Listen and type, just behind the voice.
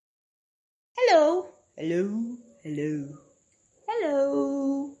Hello, hello, hello,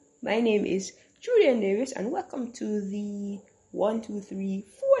 hello. My name is Julian Davis, and welcome to the 4th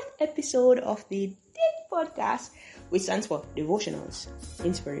episode of the DIG podcast, which stands for Devotionals,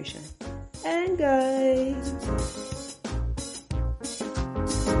 Inspiration, and Guys.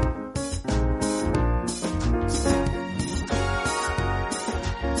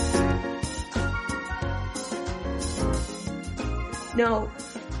 Now,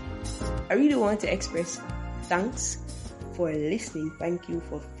 I really want to express thanks for listening. Thank you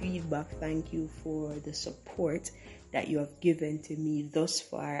for feedback. Thank you for the support that you have given to me thus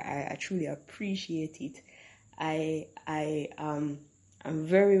far. I truly appreciate it. I'm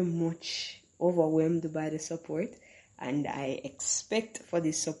very much overwhelmed by the support, and I expect for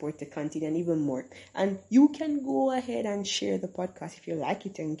this support to continue and even more. And you can go ahead and share the podcast if you like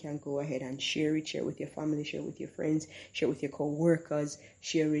it, and you can go ahead and share it with your family, share it with your friends, share it with your co-workers,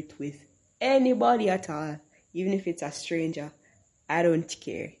 share it with anybody at all, even if it's a stranger. I don't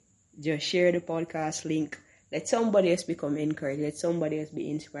care. Just share the podcast link. Let somebody else become encouraged. Let somebody else be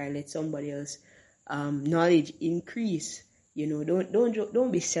inspired. Let somebody else knowledge increase.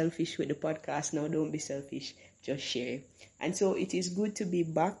 Don't be selfish with the podcast now. Don't be selfish. Just share. And so it is good to be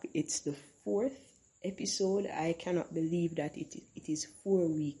back. It's the 4th episode. I cannot believe that it is 4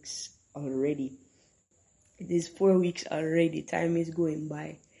 weeks already. It is 4 weeks already. Time is going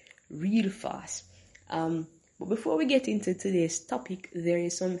by real fast. But before we get into today's topic, there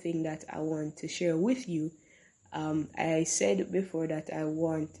is something that I want to share with you. I said before that I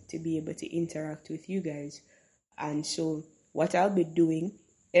want to be able to interact with you guys. And so what I'll be doing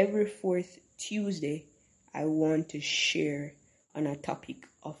every 4th Tuesday, I want to share on a topic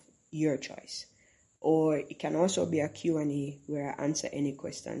of your choice. Or it can also be a Q&A where I answer any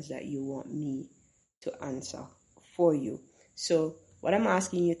questions that you want me to answer for you. So what I'm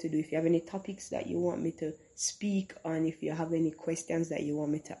asking you to do, if you have any topics that you want me to speak on, if you have any questions that you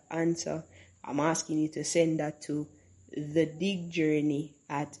want me to answer, I'm asking you to send that to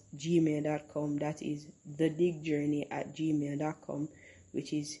thedigjourney@gmail.com. That is thedigjourney@gmail.com,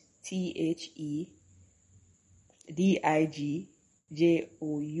 which is THEDIGJOURNEY.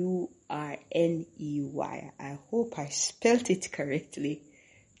 I hope I spelt it correctly,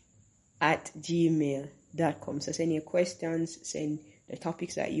 at gmail.com. So send your questions, send the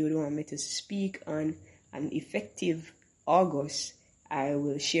topics that you would want me to speak on, and effective August, I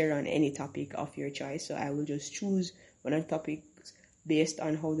will share on any topic of your choice. So I will just choose one of the topics based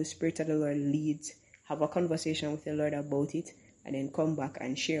on how the Spirit of the Lord leads, have a conversation with the Lord about it, and then come back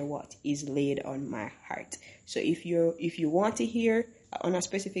and share what is laid on my heart. So if you want to hear on a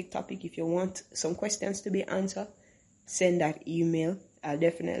specific topic, if you want some questions to be answered, send that email. I'll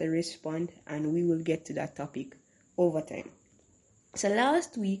definitely respond, and we will get to that topic over time. So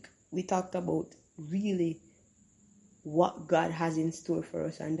last week we talked about really what God has in store for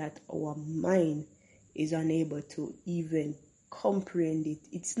us, and that our mind is unable to even comprehend it.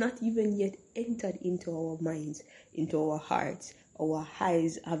 It's not even yet entered into our minds, into our hearts. Our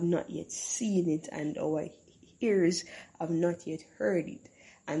eyes have not yet seen it, and our ears have not yet heard it.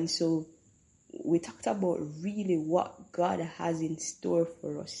 And so we talked about really what God has in store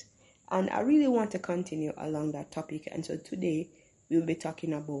for us. And I really want to continue along that topic. And so today we'll be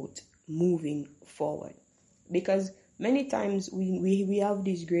talking about moving forward. Because many times we have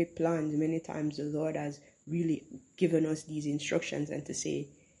these great plans. Many times the Lord has really given us these instructions and to say,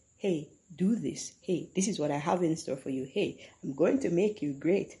 hey, do this. Hey, this is what I have in store for you. Hey, I'm going to make you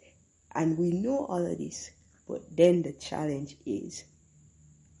great. And we know all of this. But then the challenge is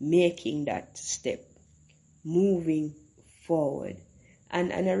making that step, moving forward.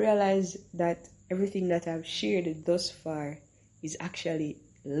 And I realize that everything that I've shared thus far is actually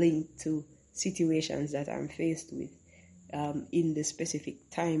linked to situations that I'm faced with in the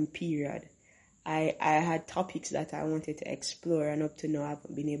specific time period. I had topics that I wanted to explore, and up to now I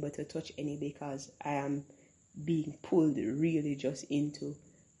haven't been able to touch any because I am being pulled really just into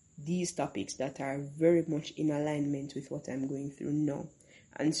these topics that are very much in alignment with what I'm going through now.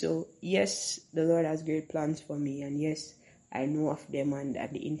 And so, yes, the Lord has great plans for me, and yes, I know of them, and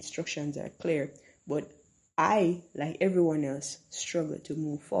that the instructions are clear. But I, like everyone else, struggle to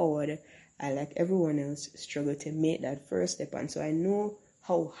move forward. I, like everyone else, struggle to make that first step. And so I know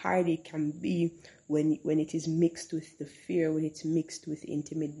how hard it can be when it is mixed with the fear, when it's mixed with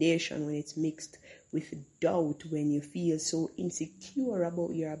intimidation, when it's mixed with doubt, when you feel so insecure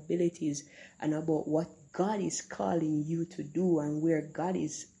about your abilities and about what God is calling you to do, and where God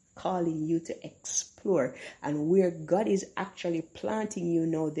is calling you to explore, and where God is actually planting you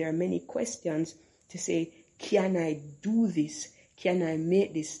now. There are many questions to say, can I do this? can I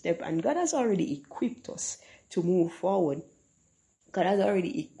make this step? And God has already equipped us to move forward. God has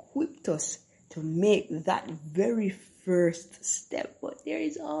already equipped us to make that very first step. But there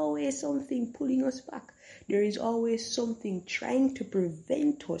is always something pulling us back. There is always something trying to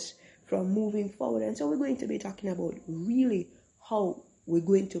prevent us from moving forward. And so we're going to be talking about really how we're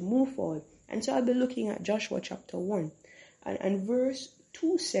going to move forward. And so I'll be looking at Joshua chapter 1. And verse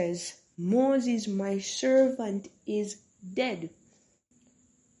 2 says, Moses, my servant, is dead.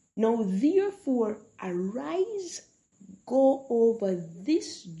 Now therefore arise, go over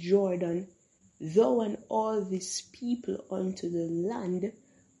this Jordan, thou and all this people, unto the land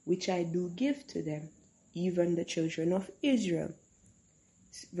which I do give to them, even the children of Israel.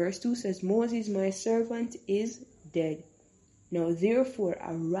 Verse 2 says, Moses, my servant, is dead. Now therefore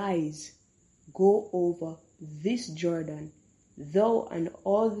arise, go over this Jordan, thou and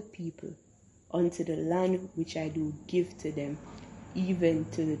all the people, unto the land which I do give to them, even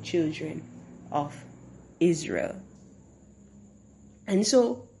to the children of Israel. And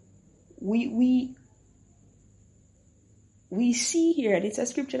so we see here, and it's a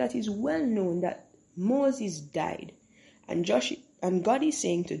scripture that is well known, that Moses died, and God is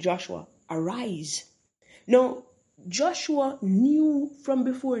saying to Joshua, arise. Now Joshua knew from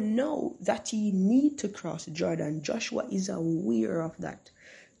before now that he need to cross Jordan. Joshua is aware of that.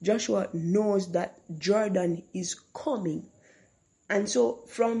 Joshua knows that Jordan is coming. And so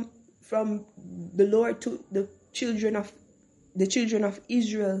from the Lord to the children of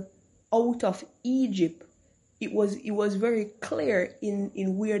Israel out of Egypt, it was very clear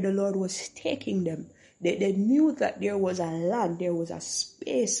in where the Lord was taking them. They knew that there was a land, there was a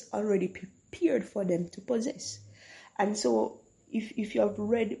space already prepared for them to possess. And so if you have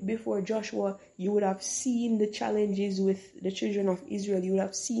read before Joshua, you would have seen the challenges with the children of Israel. You would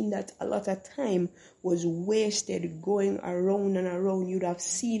have seen that a lot of time was wasted going around and around. You would have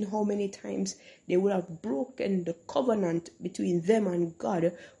seen how many times they would have broken the covenant between them and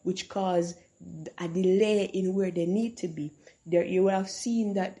God, which caused a delay in where they need to be. There, you would have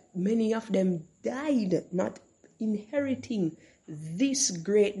seen that many of them died not inheriting this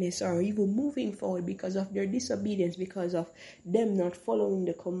greatness or even moving forward because of their disobedience, because of them not following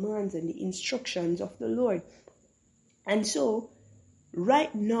the commands and the instructions of the Lord. And so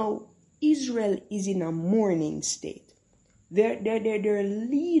right now Israel is in a mourning state. Their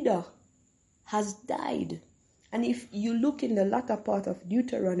leader has died. And if you look in the latter part of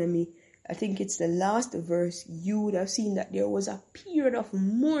Deuteronomy, I think it's the last verse, you would have seen that there was a period of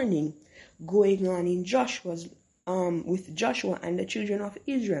mourning going on in Joshua's with Joshua and the children of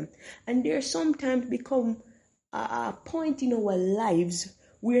Israel. And there sometimes become a point in our lives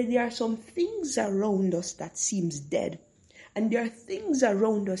where there are some things around us that seems dead, and there are things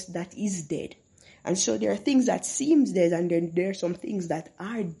around us that is dead. And so there are things that seems dead, and then there are some things that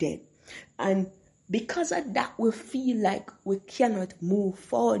are dead. And because of that, we feel like we cannot move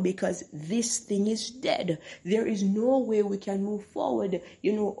forward because this thing is dead. There is no way we can move forward,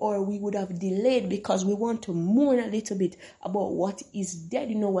 or we would have delayed because we want to mourn a little bit about what is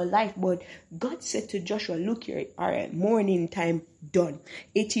dead in our life. But God said to Joshua, look here, all right, mourning time done.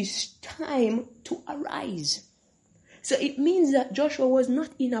 It is time to arise. So it means that Joshua was not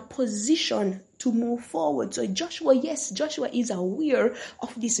in a position to move forward. So Joshua is aware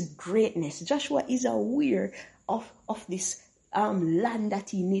of this greatness. Joshua is aware of this land that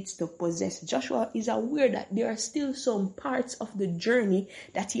he needs to possess. Joshua is aware that there are still some parts of the journey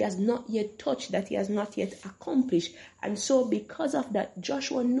that he has not yet touched, that he has not yet accomplished. And so because of that,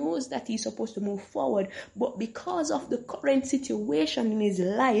 Joshua knows that he's supposed to move forward. But because of the current situation in his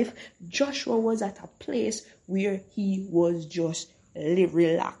life, Joshua was at a place where he was just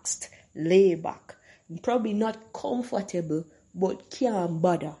relaxed, lay back, probably not comfortable, but can't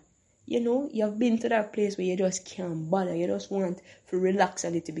bother. You've been to that place where you just can't bother. You just want to relax a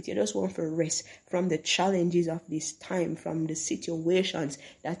little bit. You just want to rest from the challenges of this time, from the situations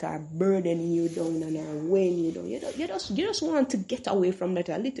that are burdening you down and are weighing you down. You just want to get away from that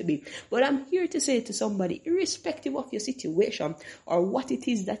a little bit. But I'm here to say to somebody, irrespective of your situation or what it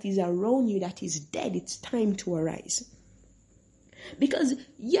is that is around you that is dead, it's time to arise. Because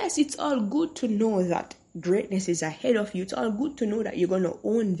yes, it's all good to know that greatness is ahead of you. It's all good to know that you're going to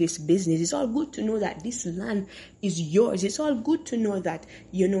own this business. It's all good to know that this land is yours. It's all good to know that,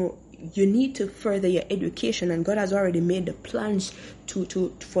 you need to further your education, and God has already made the plans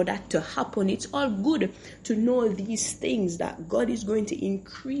for that to happen. It's all good to know these things, that God is going to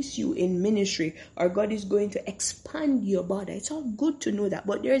increase you in ministry, or God is going to expand your body. It's all good to know that,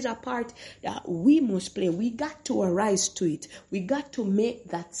 but there's a part that we must play. We got to arise to it. We got to make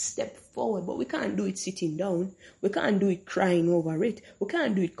that step forward, but we can't do it sitting down. We can't do it crying over it. We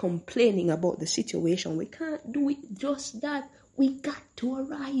can't do it complaining about the situation. We can't do it just that. We got to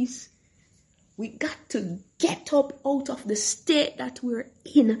arise. We got to get up out of the state that we're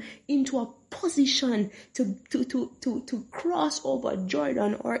in into a position to cross over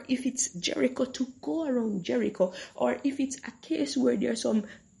Jordan, or if it's Jericho, to go around Jericho, or if it's a case where there's some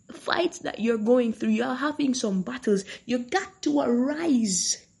fights that you're going through, you're having some battles, you got to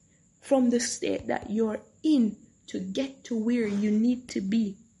arise from the state that you're in to get to where you need to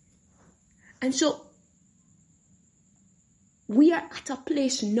be. And so we are at a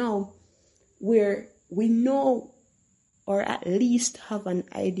place now where we know, or at least have an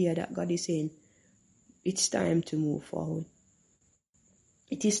idea, that God is saying, it's time to move forward.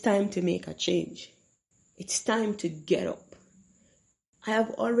 It is time to make a change. It's time to get up. I have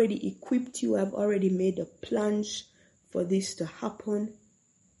already equipped you. I've already made the plans for this to happen.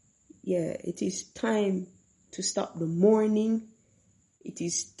 Yeah, it is time to stop the mourning. It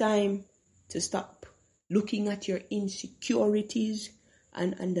is time to stop looking at your insecurities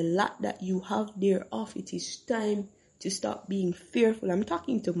and the lot that you have thereof. It is time to stop being fearful. I'm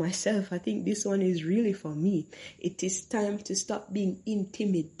talking to myself. I think this one is really for me. It is time to stop being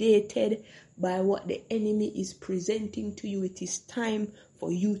intimidated by what the enemy is presenting to you. It is time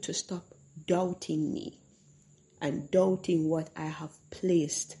for you to stop doubting me and doubting what I have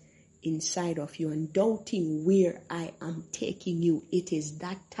placed inside of you and doubting where I am taking you. It is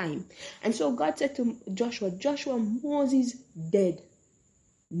that time. And so God said to Joshua, Moses dead.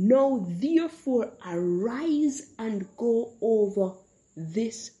 Now therefore arise and go over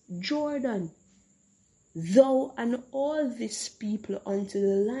this Jordan, thou and all this people, unto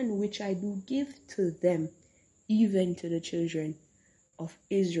the land which I do give to them, even to the children of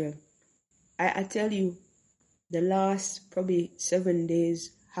Israel. I tell you, the last probably 7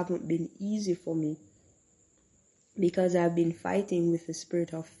 days haven't been easy for me, because I've been fighting with the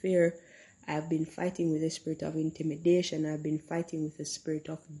spirit of fear. I've been fighting with the spirit of intimidation. I've been fighting with the spirit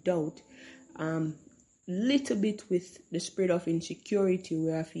of doubt. Little bit with the spirit of insecurity,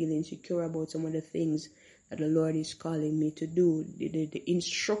 where I feel insecure about some of the things that the Lord is calling me to do. The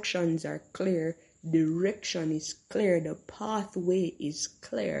instructions are clear. Direction is clear. The pathway is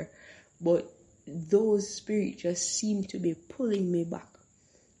clear. But those spirits just seem to be pulling me back.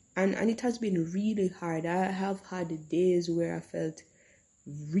 And it has been really hard. I have had days where I felt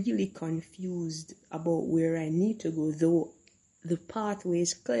really confused about where I need to go, though the pathway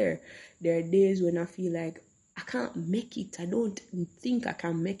is clear. There are days when I feel like I can't make it. I don't think I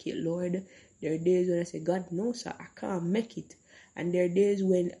can make it, Lord. There are days when I say, God, no, sir, I can't make it. And there are days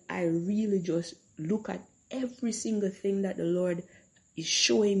when I really just look at every single thing that the Lord is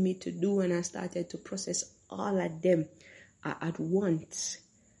showing me to do, and I started to process all of them at once.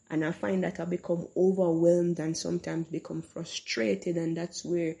 And I find that I become overwhelmed and sometimes become frustrated, and that's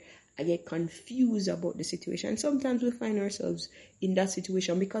where I get confused about the situation. Sometimes we find ourselves in that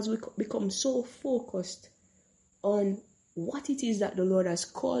situation because we become so focused on what it is that the Lord has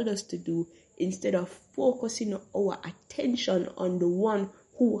called us to do, instead of focusing our attention on the one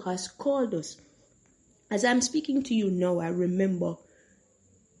who has called us. As I'm speaking to you now, I remember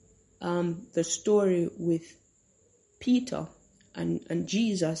the story with Peter and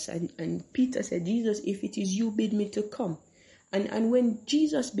Jesus, and Peter said, Jesus, if it is you, bid me to come. And when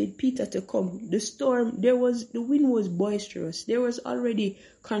Jesus bid Peter to come, the wind was boisterous. There was already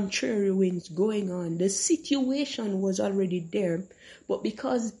contrary winds going on. The situation was already there. But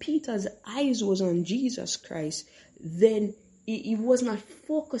because Peter's eyes was on Jesus Christ, then he was not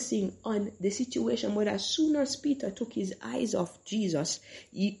focusing on the situation. But as soon as Peter took his eyes off Jesus,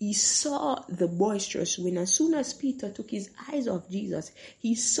 he saw the boisterous wind. As soon as Peter took his eyes off Jesus,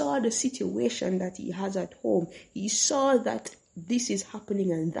 he saw the situation that he has at home. He saw that this is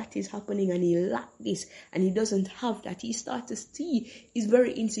happening and that is happening, and he lacked this and he doesn't have that. He started to see his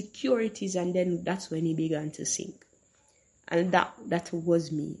very insecurities, and then that's when he began to sink. And that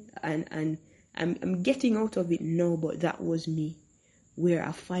was me. And I'm getting out of it now, but that was me, where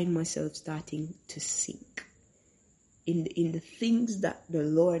I find myself starting to sink in the things that the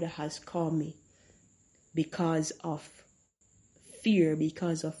Lord has called me, because of fear,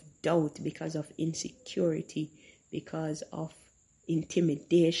 because of doubt, because of insecurity, because of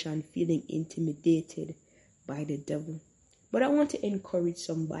intimidation, feeling intimidated by the devil. But I want to encourage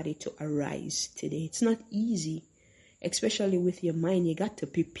somebody to arise today. It's not easy, especially with your mind. You got to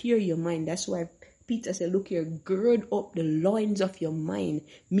prepare your mind. That's why Peter said, look here, gird up the loins of your mind.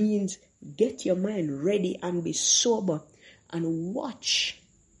 Means get your mind ready and be sober and watch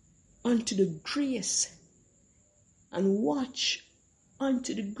unto the grace. And watch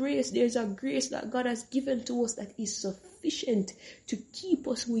unto the grace. There's a grace that God has given to us that is sufficient to keep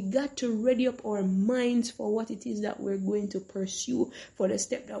us. We got to ready up our minds for what it is that we're going to pursue, for the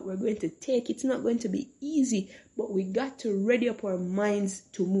step that we're going to take. It's not going to be easy, but we got to ready up our minds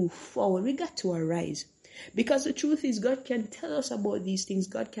to move forward. We got to arise. Because the truth is, God can tell us about these things.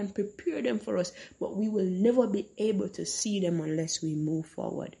 God can prepare them for us, but we will never be able to see them unless we move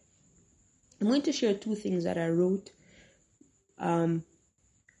forward. I'm going to share 2 things that I wrote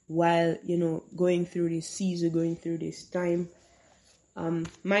while, going through this season, going through this time.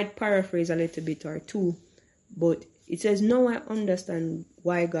 Might paraphrase a little bit or 2, but it says, now I understand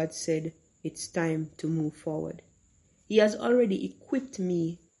why God said it's time to move forward. He has already equipped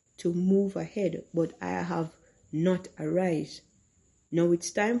me to move ahead, but I have not arisen. Now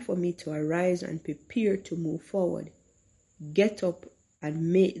it's time for me to arise and prepare to move forward. Get up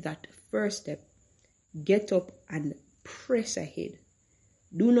and make that first step. Get up and press ahead.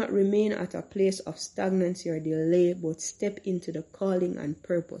 Do not remain at a place of stagnancy or delay, but step into the calling and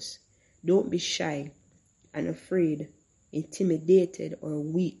purpose. Don't be shy and afraid, intimidated or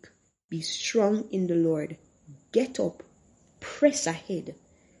weak. Be strong in the Lord. Get up, press ahead.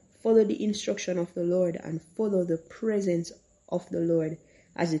 Follow the instruction of the Lord and follow the presence of the Lord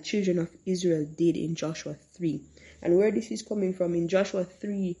as the children of Israel did in Joshua 3. And where this is coming from, in Joshua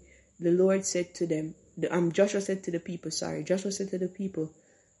 3, the Lord said to them, Joshua said to the people,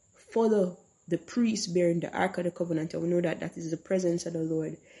 follow the priest bearing the Ark of the Covenant. And we know that that is the presence of the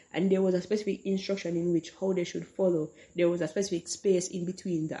Lord. And there was a specific instruction in which how they should follow. There was a specific space in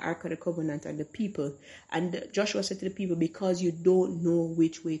between the Ark of the Covenant and the people. And Joshua said to the people, because you don't know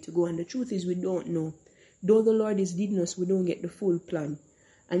which way to go. And the truth is, we don't know. Though the Lord is leading us, we don't get the full plan.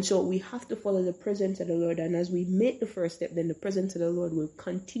 And so we have to follow the presence of the Lord. And as we make the first step, then the presence of the Lord will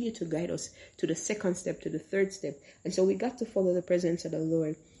continue to guide us to the second step, to the third step. And so we got to follow the presence of the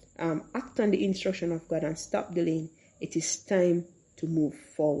Lord. Act on the instruction of God and stop delaying. It is time to move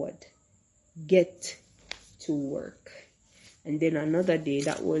forward. Get to work. And then another day,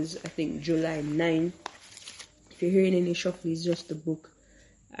 that was, I think, July 9. If you're hearing any shuffle, it's just the book.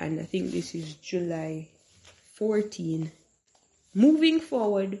 And I think this is July 14. Moving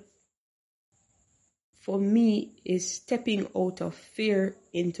forward, for me, is stepping out of fear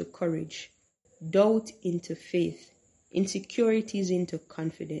into courage, doubt into faith, insecurities into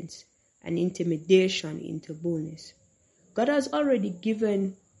confidence, and intimidation into boldness. God has already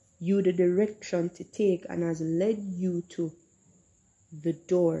given you the direction to take and has led you to the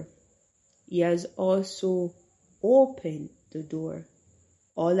door. He has also opened the door.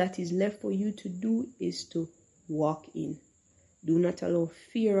 All that is left for you to do is to walk in. Do not allow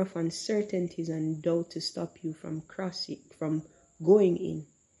fear of uncertainties and doubt to stop you from going in.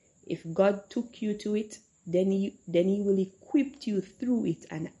 If God took you to it, then he will equip you through it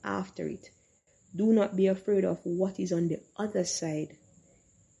and after it. Do not be afraid of what is on the other side.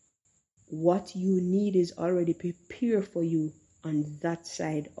 What you need is already prepared for you on that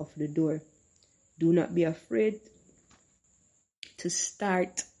side of the door. Do not be afraid to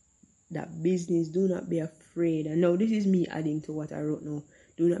start that business. Do not be afraid. And now this is me adding to what I wrote now.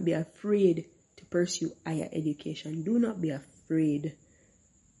 Do not be afraid to pursue higher education. Do not be afraid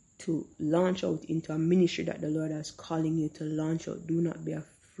to launch out into a ministry that the Lord is calling you to launch out. Do not be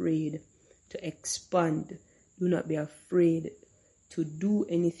afraid to expand. Do not be afraid to do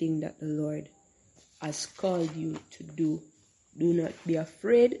anything that the Lord has called you to do. Do not be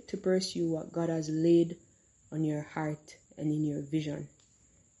afraid to pursue what God has laid on your heart and in your vision.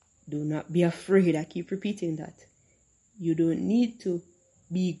 Do not be afraid. I keep repeating that. You don't need to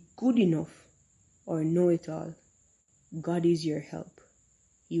be good enough or know it all. God is your help.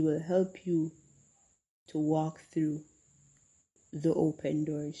 He will help you to walk through the open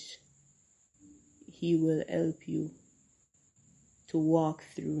doors. He will help you to walk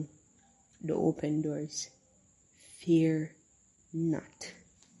through the open doors. Fear not.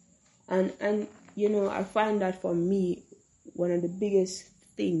 And I find that for me, one of the biggest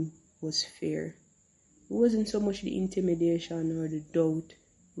thing was fear. It wasn't so much the intimidation or the doubt.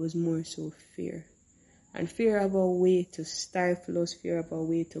 It was more so fear. And fear of a way to stifle us, fear of a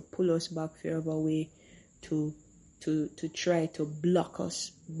way to pull us back, fear of a way to try to block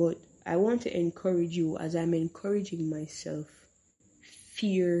us. But I want to encourage you, as I'm encouraging myself,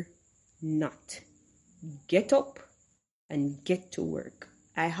 fear not. Get up and get to work.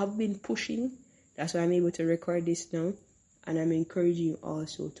 I have been pushing. That's why I'm able to record this now. And I'm encouraging you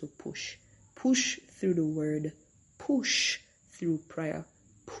also to push. Push through the word. Push through prayer.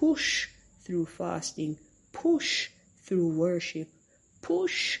 Push through fasting. Push through worship.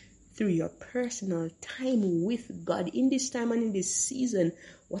 Push through your personal time with God. In this time and in this season,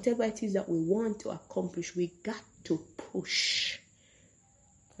 whatever it is that we want to accomplish, we got to push.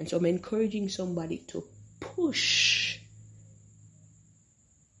 And so I'm encouraging somebody to push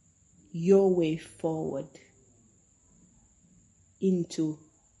your way forward into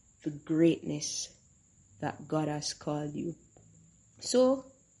the greatness that God has called you. So,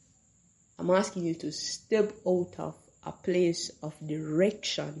 I'm asking you to step out of a place of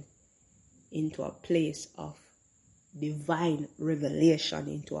direction into a place of divine revelation,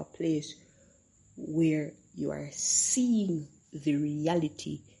 into a place where you are seeing the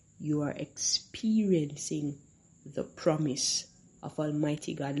reality, you are experiencing the promise of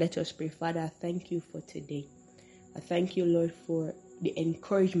Almighty God. Let us pray. Father, I thank you for today. I thank you, Lord, for the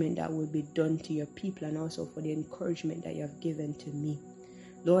encouragement that will be done to your people and also for the encouragement that you have given to me.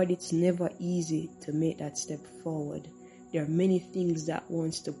 Lord, it's never easy to make that step forward. There are many things that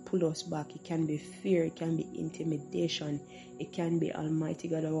wants to pull us back. It can be fear, it can be intimidation, it can be, Almighty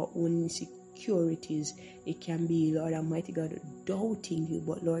God, our own insecurities. It can be, Lord Almighty God, doubting you.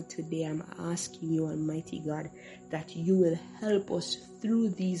 But Lord, today I'm asking you, Almighty God, that you will help us through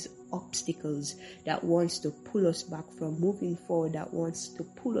these obstacles that wants to pull us back from moving forward, that wants to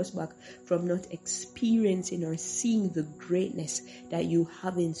pull us back from not experiencing or seeing the greatness that you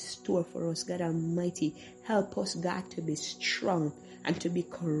have in store for us. God Almighty, help us, God, to be strong and to be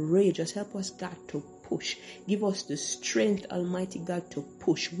courageous. Help us, God, to push. Give us the strength, Almighty God, to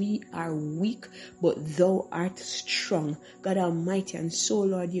push. We are weak, but thou art strong, God Almighty. And so,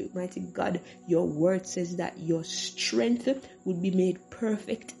 Lord, Almighty God, your word says that your strength would be made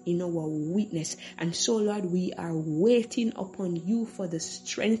perfect in our weakness. And so, Lord, we are waiting upon you for the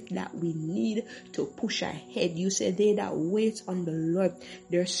strength that we need to push ahead. You say they that wait on the Lord,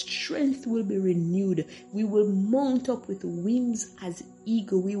 their strength will be renewed. We will mount up with wings as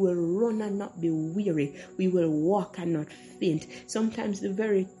eagle. We will run and not be weary. We will walk and not faint. Sometimes the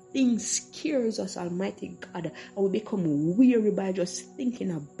very thing scares us, Almighty God, and we become weary by just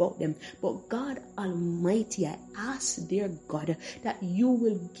thinking about them. But God Almighty, I ask, dear God, that you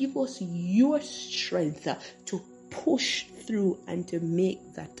will give us your strength to push through and to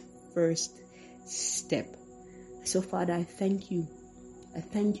make that first step. So, Father, I thank you. I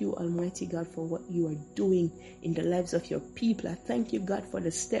thank you, Almighty God, for what you are doing in the lives of your people. I thank you, God, for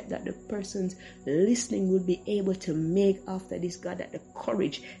the step that the persons listening will be able to make after this, God, that the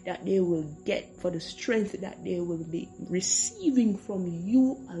courage that they will get, for the strength that they will be receiving from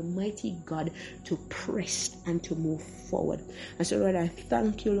you, Almighty God, to press and to move forward. And so, Lord, I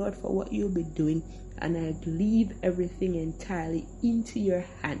thank you, Lord, for what you'll be doing, and I leave everything entirely into your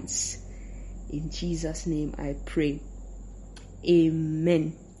hands. In Jesus' name I pray.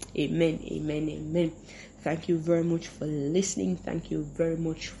 Amen. Amen. Amen. Amen. Thank you very much for listening. Thank you very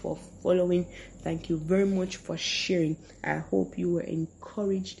much for following. Thank you very much for sharing. I hope you were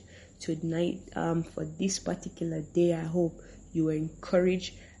encouraged tonight for this particular day. I hope you were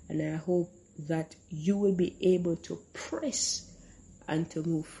encouraged, and I hope that you will be able to press and to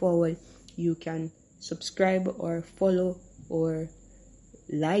move forward. You can subscribe or follow or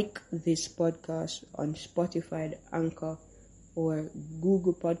like this podcast on Spotify, Anchor, or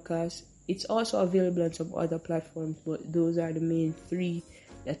Google Podcasts. It's also available on some other platforms, but those are the main three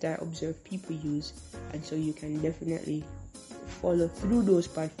that I observe people use. And so you can definitely follow through those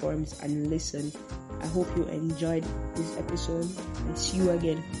platforms and listen. I hope you enjoyed this episode, and see you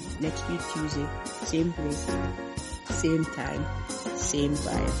again next week Tuesday, same place, same time, same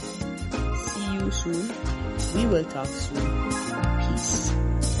vibe. See you soon. We will talk soon.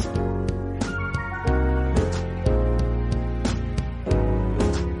 Peace.